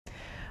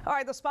All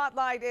right, the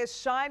spotlight is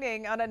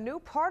shining on a new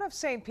part of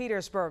St.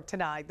 Petersburg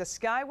tonight. The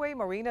Skyway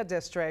Marina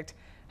District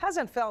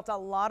hasn't felt a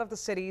lot of the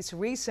city's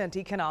recent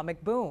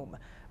economic boom.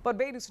 But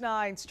Bay News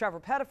 9's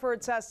Trevor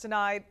Pettiford says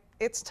tonight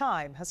its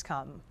time has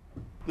come.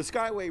 The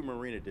Skyway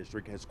Marina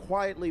District has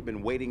quietly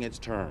been waiting its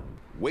turn,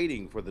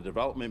 waiting for the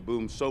development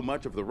boom so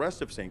much of the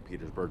rest of St.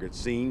 Petersburg has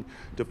seen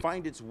to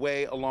find its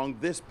way along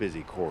this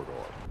busy corridor.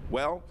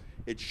 Well,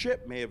 its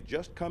ship may have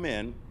just come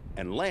in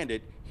and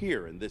landed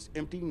here in this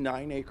empty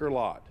 9-acre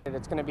lot.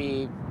 It's going to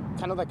be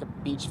kind of like a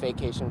beach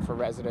vacation for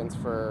residents,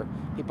 for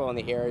people in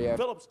the area.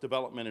 Phillips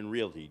Development and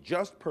Realty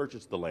just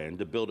purchased the land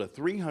to build a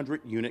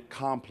 300-unit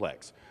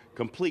complex,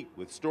 complete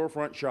with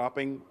storefront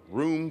shopping,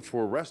 room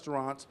for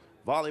restaurants,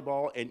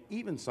 volleyball, and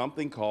even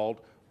something called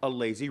a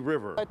lazy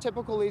river. A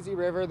typical lazy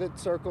river that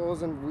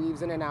circles and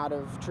weaves in and out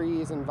of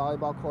trees and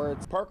volleyball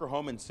courts. Parker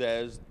Homan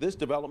says this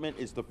development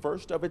is the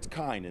first of its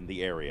kind in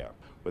the area.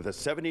 With a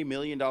 $70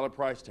 million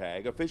price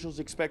tag, officials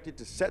expect it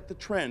to set the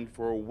trend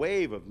for a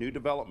wave of new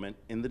development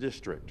in the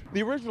district.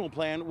 The original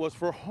plan was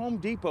for Home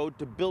Depot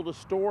to build a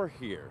store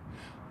here.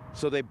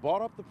 So they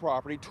bought up the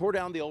property, tore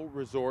down the old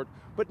resort,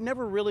 but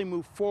never really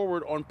moved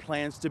forward on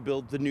plans to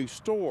build the new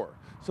store.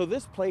 So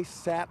this place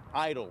sat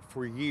idle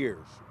for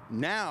years.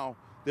 Now,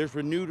 there's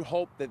renewed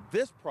hope that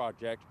this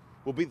project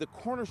will be the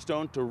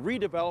cornerstone to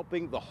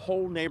redeveloping the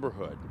whole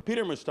neighborhood.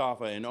 Peter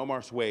Mustafa and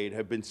Omar Swade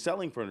have been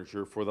selling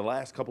furniture for the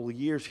last couple of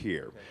years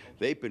here.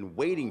 They've been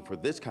waiting for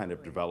this kind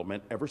of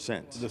development ever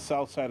since. The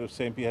south side of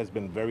St. Pete has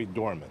been very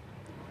dormant,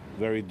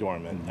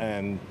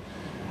 And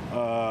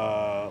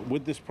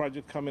with this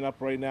project coming up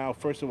right now,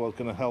 first of all, it's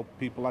going to help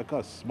people like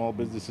us, small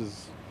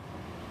businesses,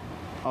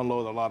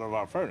 unload a lot of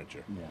our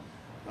furniture. Yeah.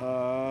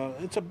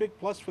 It's a big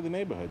plus for the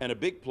neighborhood. And a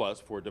big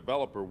plus for a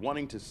developer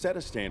wanting to set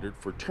a standard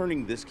for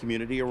turning this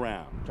community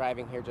around.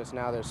 Driving here just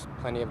now, there's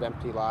plenty of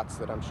empty lots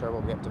that I'm sure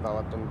will get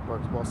developed, and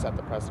we'll set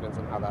the precedence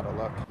on how that'll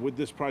look. With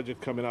this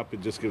project coming up,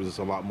 it just gives us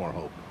a lot more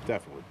hope.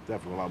 Definitely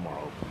a lot more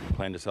hope.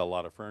 Plan to sell a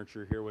lot of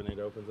furniture here when it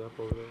opens up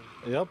over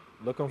there? Yep,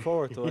 looking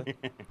forward to it.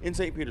 In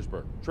St.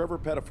 Petersburg, Trevor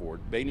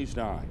Pettiford, Bay News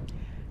 9.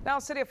 Now,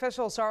 city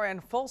officials are in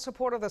full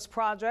support of this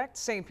project.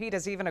 St. Pete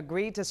has even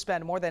agreed to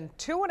spend more than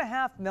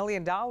 $2.5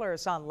 million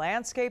on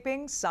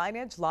landscaping,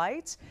 signage,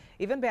 lights,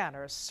 even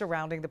banners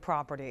surrounding the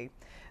property.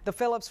 The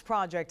Phillips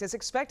project is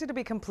expected to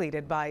be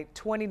completed by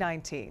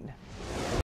 2019.